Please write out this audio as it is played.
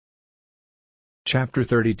Chapter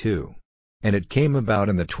 32. And it came about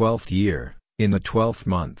in the 12th year, in the 12th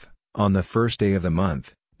month, on the first day of the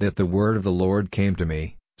month, that the word of the Lord came to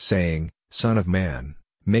me, saying, Son of man,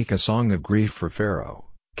 make a song of grief for Pharaoh,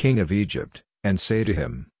 king of Egypt, and say to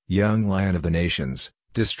him, Young lion of the nations,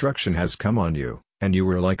 destruction has come on you, and you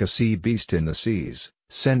were like a sea beast in the seas,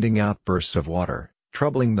 sending out bursts of water,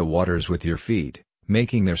 troubling the waters with your feet,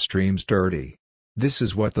 making their streams dirty. This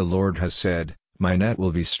is what the Lord has said, My net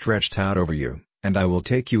will be stretched out over you, and I will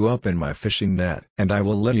take you up in my fishing net. And I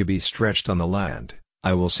will let you be stretched on the land,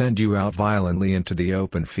 I will send you out violently into the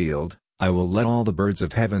open field, I will let all the birds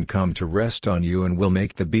of heaven come to rest on you, and will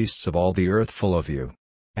make the beasts of all the earth full of you.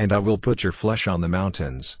 And I will put your flesh on the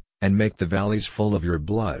mountains, and make the valleys full of your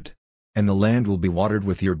blood. And the land will be watered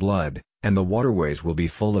with your blood, and the waterways will be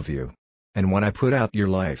full of you. And when I put out your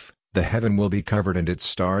life, the heaven will be covered and its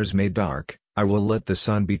stars made dark. I will let the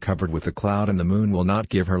sun be covered with a cloud, and the moon will not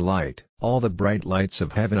give her light. All the bright lights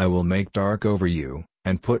of heaven I will make dark over you,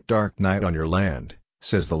 and put dark night on your land,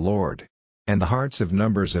 says the Lord. And the hearts of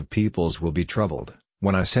numbers of peoples will be troubled,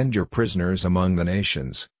 when I send your prisoners among the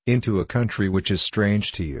nations, into a country which is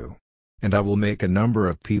strange to you. And I will make a number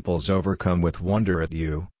of peoples overcome with wonder at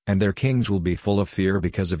you, and their kings will be full of fear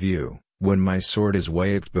because of you. When my sword is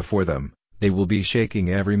waved before them, they will be shaking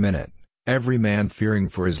every minute, every man fearing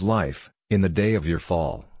for his life, in the day of your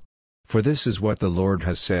fall. For this is what the Lord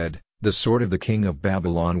has said, the sword of the king of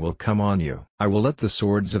Babylon will come on you. I will let the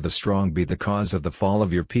swords of the strong be the cause of the fall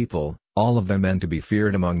of your people, all of them men to be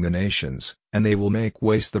feared among the nations, and they will make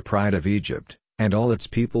waste the pride of Egypt, and all its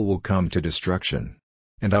people will come to destruction.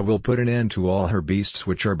 And I will put an end to all her beasts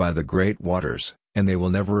which are by the great waters, and they will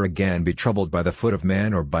never again be troubled by the foot of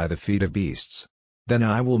man or by the feet of beasts. Then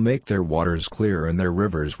I will make their waters clear, and their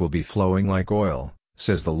rivers will be flowing like oil,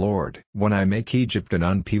 says the Lord. When I make Egypt an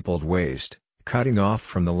unpeopled waste, cutting off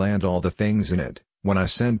from the land all the things in it, when I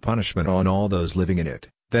send punishment on all those living in it,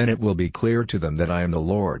 then it will be clear to them that I am the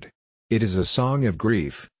Lord. It is a song of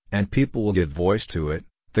grief, and people will give voice to it,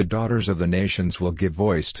 the daughters of the nations will give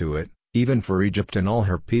voice to it, even for Egypt and all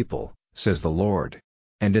her people, says the Lord.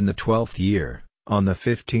 And in the 12th year, on the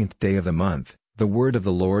 15th day of the month, the word of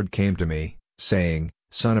the Lord came to me, saying,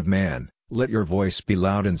 Son of man, let your voice be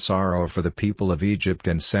loud in sorrow for the people of Egypt,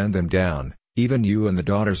 and send them down, even you and the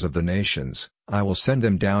daughters of the nations. I will send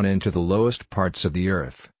them down into the lowest parts of the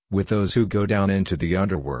earth, with those who go down into the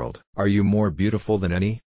underworld. Are you more beautiful than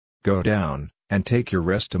any? Go down, and take your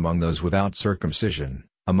rest among those without circumcision,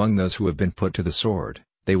 among those who have been put to the sword.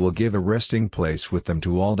 They will give a resting place with them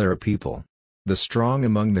to all their people. The strong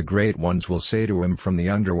among the great ones will say to him from the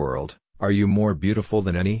underworld, Are you more beautiful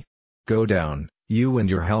than any? Go down, you and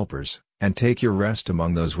your helpers, and take your rest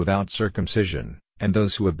among those without circumcision, and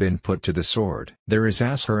those who have been put to the sword. There is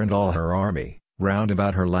Assur and all her army, round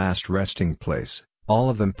about her last resting place,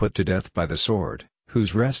 all of them put to death by the sword,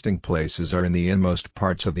 whose resting places are in the inmost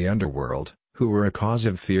parts of the underworld, who were a cause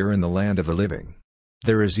of fear in the land of the living.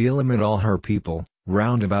 There is Elam and all her people,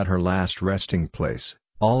 round about her last resting place,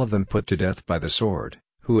 all of them put to death by the sword,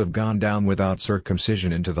 who have gone down without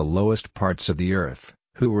circumcision into the lowest parts of the earth,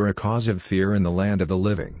 who were a cause of fear in the land of the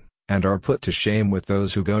living, and are put to shame with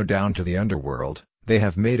those who go down to the underworld. They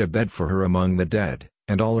have made a bed for her among the dead,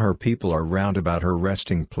 and all her people are round about her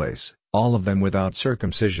resting place, all of them without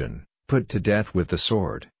circumcision, put to death with the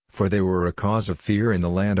sword, for they were a cause of fear in the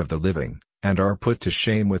land of the living, and are put to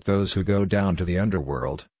shame with those who go down to the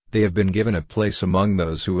underworld. They have been given a place among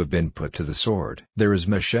those who have been put to the sword. There is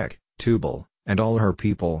Meshech, Tubal, and all her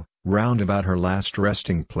people, round about her last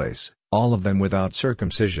resting place, all of them without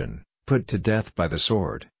circumcision, put to death by the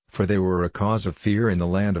sword, for they were a cause of fear in the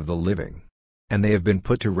land of the living. And they have been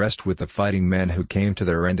put to rest with the fighting men who came to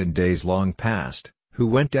their end in days long past, who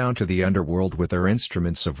went down to the underworld with their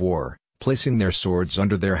instruments of war, placing their swords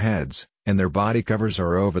under their heads, and their body covers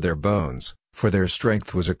are over their bones, for their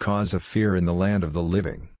strength was a cause of fear in the land of the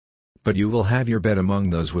living. But you will have your bed among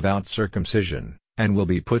those without circumcision, and will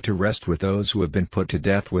be put to rest with those who have been put to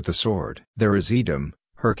death with the sword. There is Edom,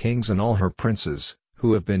 her kings and all her princes,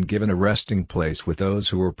 who have been given a resting place with those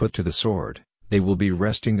who were put to the sword. They will be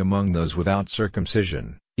resting among those without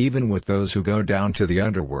circumcision, even with those who go down to the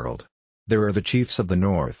underworld. There are the chiefs of the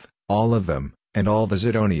north, all of them, and all the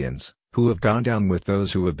Zidonians, who have gone down with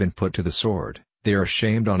those who have been put to the sword. They are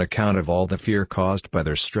shamed on account of all the fear caused by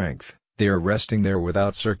their strength. They are resting there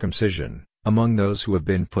without circumcision, among those who have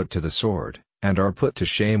been put to the sword, and are put to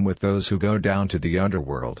shame with those who go down to the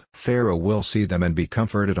underworld. Pharaoh will see them and be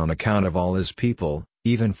comforted on account of all his people,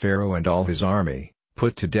 even Pharaoh and all his army,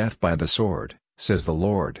 put to death by the sword, says the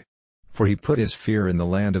Lord. For he put his fear in the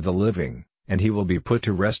land of the living, and he will be put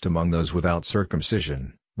to rest among those without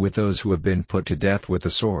circumcision. with those who have been put to death with the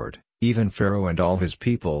sword, even Pharaoh and all his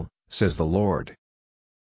people, says the Lord.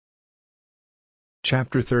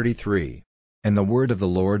 Chapter 33. And the word of the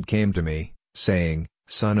Lord came to me, saying,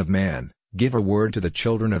 Son of man, give a word to the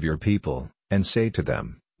children of your people, and say to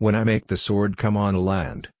them, When I make the sword come on a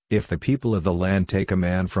land, if the people of the land take a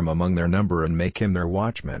man from among their number and make him their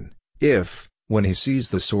watchman, if, when he sees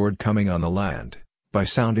the sword coming on the land, by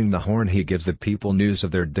sounding the horn he gives the people news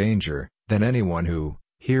of their danger, then anyone who,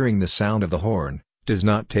 hearing the sound of the horn, does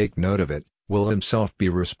not take note of it, will himself be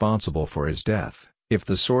responsible for his death, if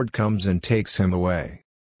the sword comes and takes him away.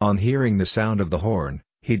 On hearing the sound of the horn,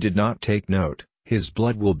 he did not take note, his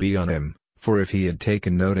blood will be on him, for if he had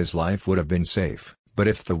taken note his life would have been safe. But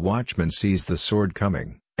if the watchman sees the sword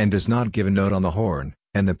coming, and does not give a note on the horn,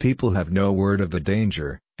 and the people have no word of the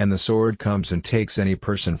danger, and the sword comes and takes any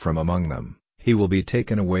person from among them, he will be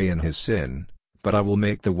taken away in his sin, but I will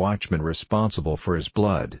make the watchman responsible for his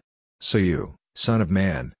blood. So you, son of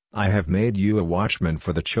man, I have made you a watchman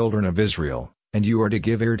for the children of Israel, and you are to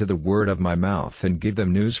give ear to the word of my mouth and give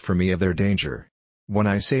them news for me of their danger. When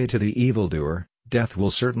I say to the evildoer, Death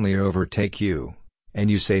will certainly overtake you, and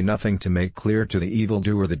you say nothing to make clear to the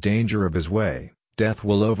evildoer the danger of his way, death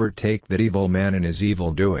will overtake that evil man in his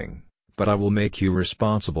evil doing, but I will make you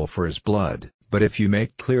responsible for his blood. But if you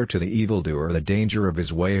make clear to the evildoer the danger of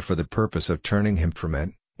his way for the purpose of turning him from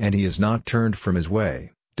it, and he is not turned from his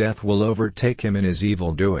way, death will overtake him in his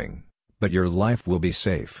evil doing, but your life will be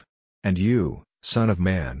safe. And you, son of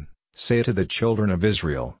man, say to the children of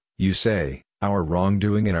Israel, you say, Our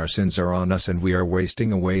wrongdoing and our sins are on us and we are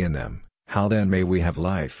wasting away in them. How then may we have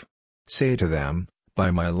life? Say to them,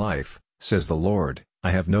 By my life, says the Lord,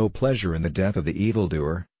 I have no pleasure in the death of the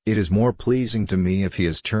evildoer, it is more pleasing to me if he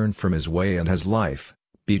is turned from his way and has life.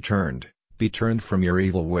 Be turned from your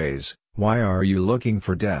evil ways. Why are you looking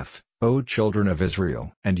for death, O children of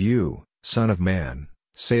Israel? And you, son of man,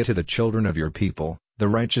 say to the children of your people, The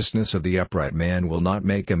righteousness of the upright man will not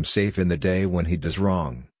make him safe in the day when he does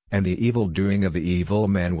wrong. And the evil doing of the evil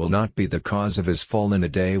man will not be the cause of his fall in the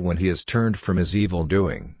day when he is turned from his evil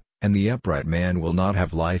doing, and the upright man will not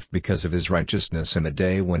have life because of his righteousness in the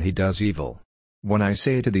day when he does evil. When I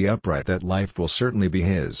say to the upright that life will certainly be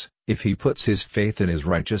his, if he puts his faith in his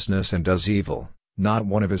righteousness and does evil, not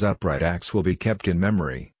one of his upright acts will be kept in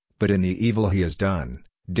memory, but in the evil he has done,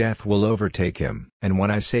 death will overtake him. And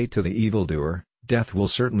when I say to the evildoer, Death will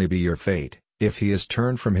certainly be your fate, if he is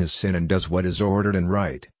turned from his sin and does what is ordered and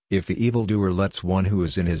right, if the evildoer lets one who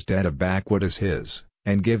is in his debt of back what is his,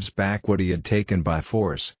 and gives back what he had taken by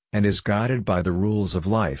force, and is guided by the rules of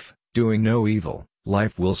life, doing no evil,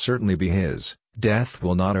 life will certainly be his, death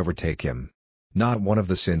will not overtake him. Not one of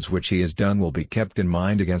the sins which he has done will be kept in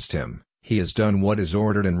mind against him, he has done what is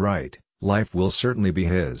ordered and right, life will certainly be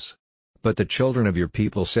his. But the children of your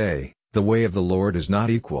people say, The way of the Lord is not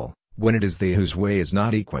equal, when it is they whose way is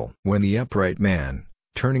not equal. When the upright man,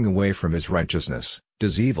 turning away from his righteousness,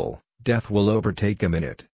 does evil, death will overtake him in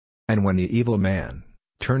it. And when the evil man,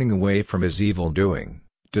 turning away from his evil doing,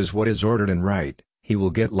 does what is ordered and right, he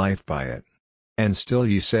will get life by it. And still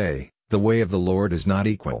you say, The way of the Lord is not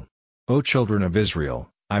equal. O children of Israel,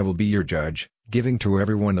 I will be your judge, giving to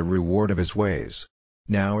everyone the reward of his ways.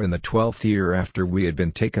 Now in the 12th year after we had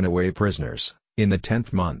been taken away prisoners, in the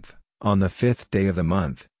 10th month, on the 5th day of the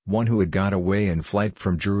month, one who had got away in flight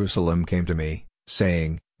from Jerusalem came to me,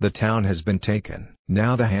 saying, The town has been taken.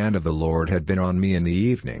 Now the hand of the Lord had been on me in the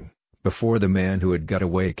evening, before the man who had got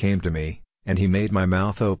away came to me, and he made my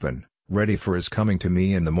mouth open, ready for his coming to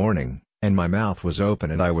me in the morning, and my mouth was open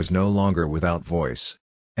and I was no longer without voice.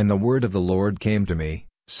 And the word of the Lord came to me,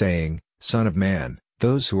 saying, Son of man,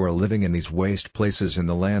 those who are living in these waste places in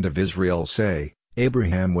the land of Israel say,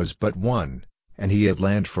 Abraham was but one, and he had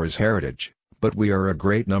land for his heritage, but we are a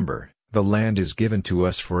great number, the land is given to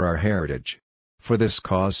us for our heritage. For this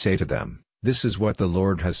cause say to them, This is what the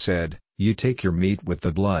Lord has said, You take your meat with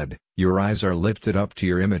the blood, your eyes are lifted up to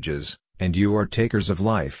your images, and you are takers of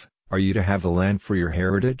life. Are you to have the land for your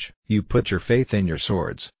heritage? You put your faith in your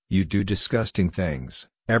swords, you do disgusting things,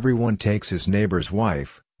 everyone takes his neighbor's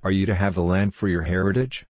wife, are you to have the land for your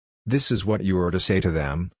heritage? This is what you are to say to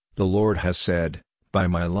them, The Lord has said, By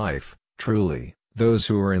my life, truly, those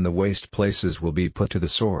who are in the waste places will be put to the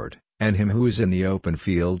sword, and him who is in the open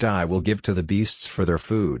field I will give to the beasts for their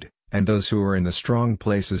food, and those who are in the strong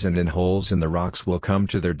places and in holes in the rocks will come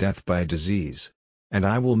to their death by disease. And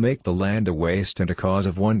I will make the land a waste and a cause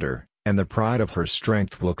of wonder, and the pride of her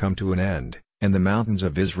strength will come to an end, and the mountains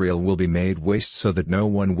of Israel will be made waste so that no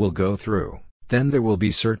one will go through. Then there will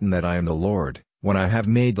be certain that I am the Lord, when I have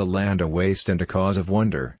made the land a waste and a cause of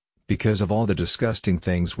wonder, because of all the disgusting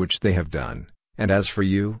things which they have done. And as for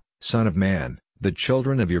you, son of man, the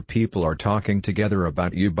children of your people are talking together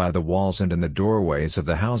about you by the walls and in the doorways of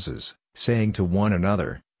the houses, saying to one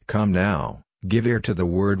another, Come now, give ear to the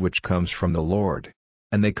word which comes from the Lord.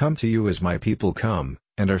 And they come to you as my people come,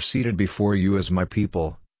 and are seated before you as my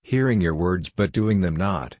people, hearing your words but doing them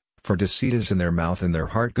not, for deceit is in their mouth and their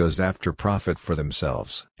heart goes after profit for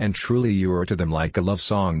themselves. And truly you are to them like a love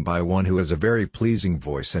song by one who has a very pleasing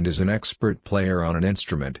voice and is an expert player on an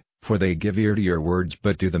instrument, for they give ear to your words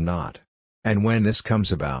but do them not. And when this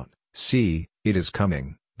comes about, see, it is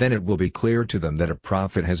coming, then it will be clear to them that a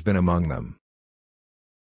prophet has been among them.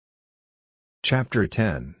 Chapter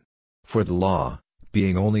 10. For the law,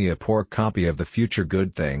 being only a poor copy of the future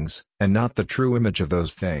good things, and not the true image of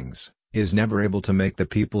those things, is never able to make the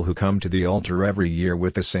people who come to the altar every year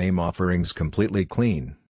with the same offerings completely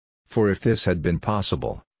clean. For if this had been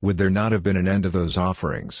possible, would there not have been an end of those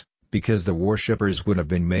offerings, because the worshippers would have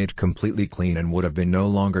been made completely clean and would have been no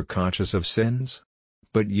longer conscious of sins?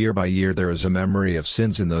 But year by year there is a memory of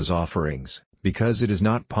sins in those offerings, because it is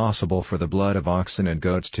not possible for the blood of oxen and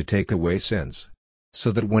goats to take away sins.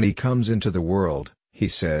 So that when he comes into the world, he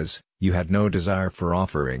says, You had no desire for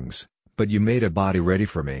offerings, but you made a body ready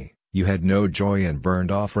for me, you had no joy in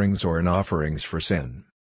burnt offerings or in offerings for sin.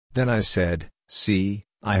 Then I said, See,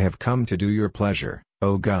 I have come to do your pleasure,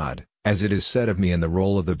 O God, as it is said of me in the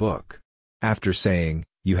roll of the book. After saying,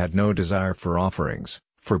 You had no desire for offerings,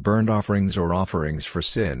 for burnt offerings or offerings for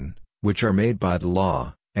sin, which are made by the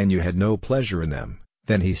law, and you had no pleasure in them,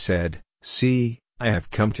 then he said, See, I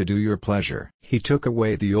have come to do your pleasure. He took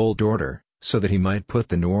away the old order, so that he might put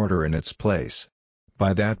the new order in its place.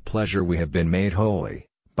 By that pleasure we have been made holy,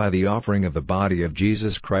 by the offering of the body of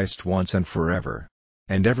Jesus Christ once and forever.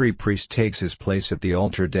 And every priest takes his place at the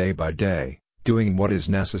altar day by day, doing what is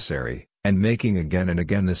necessary, and making again and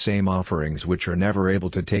again the same offerings which are never able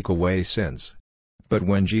to take away sins. But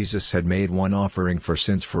when Jesus had made one offering for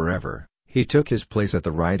sins forever, he took his place at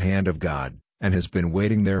the right hand of God, and has been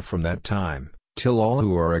waiting there from that time, till all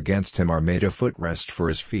who are against him are made a footrest for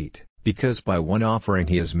his feet, because by one offering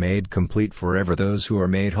he has made complete forever those who are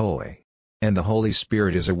made holy. And the Holy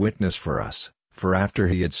Spirit is a witness for us, for after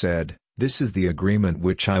he had said, This is the agreement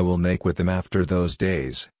which I will make with them after those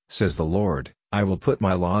days, says the Lord, I will put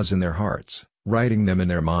my laws in their hearts, writing them in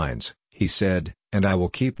their minds, he said, and I will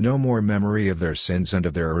keep no more memory of their sins and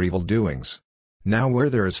of their evil doings. Now where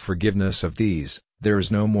there is forgiveness of these, there is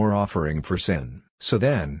no more offering for sin. So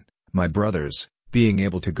then, my brothers, being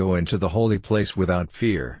able to go into the holy place without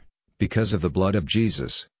fear, because of the blood of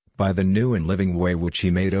Jesus, by the new and living way which he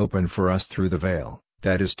made open for us through the veil,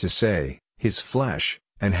 that is to say, his flesh,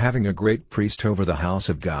 and having a great priest over the house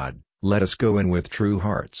of God, let us go in with true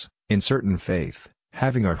hearts, in certain faith,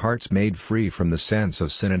 having our hearts made free from the sense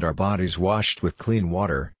of sin and our bodies washed with clean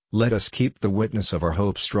water, let us keep the witness of our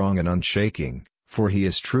hope strong and unshaking, for he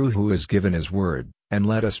is true who has given his word, and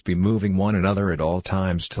let us be moving one another at all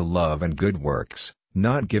times to love and good works,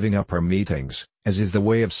 not giving up our meetings, as is the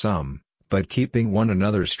way of some, but keeping one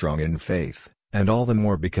another strong in faith, and all the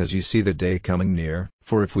more because you see the day coming near.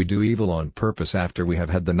 For if we do evil on purpose after we have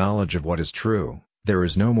had the knowledge of what is true, there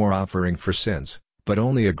is no more offering for sins, but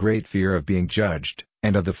only a great fear of being judged,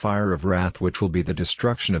 and of the fire of wrath which will be the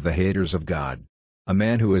destruction of the haters of God. A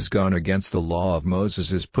man who has gone against the law of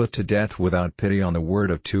Moses is put to death without pity on the word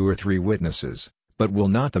of 2 or 3 witnesses, but will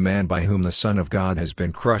not the man by whom the Son of God has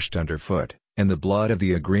been crushed underfoot, and the blood of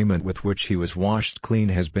the agreement with which he was washed clean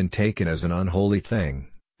has been taken as an unholy thing,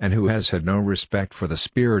 and who has had no respect for the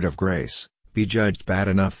Spirit of grace, be judged bad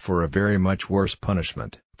enough for a very much worse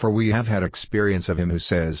punishment? For we have had experience of him who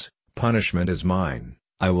says, Punishment is mine,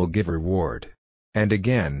 I will give reward. And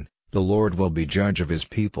again, the Lord will be judge of his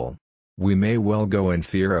people. We may well go in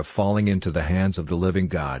fear of falling into the hands of the living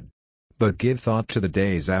God. But give thought to the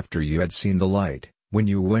days after you had seen the light, when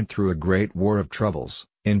you went through a great war of troubles,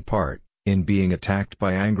 in part, in being attacked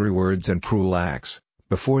by angry words and cruel acts,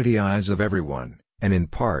 before the eyes of everyone, and in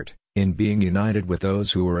part, in being united with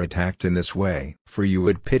those who were attacked in this way. For you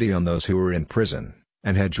had pity on those who were in prison,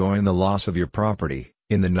 and had joy in the loss of your property,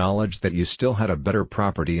 in the knowledge that you still had a better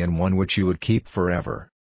property and one which you would keep forever.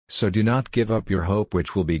 So do not give up your hope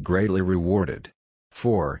which will be greatly rewarded.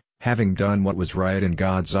 For, having done what was right in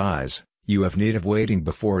God's eyes, you have need of waiting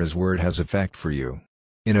before his word has effect for you.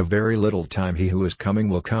 In a very little time he who is coming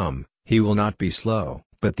will come, he will not be slow,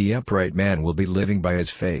 but the upright man will be living by his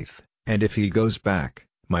faith, and if he goes back,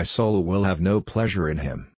 my soul will have no pleasure in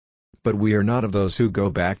him. But we are not of those who go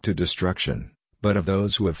back to destruction, but of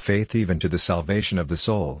those who have faith even to the salvation of the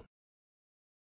soul.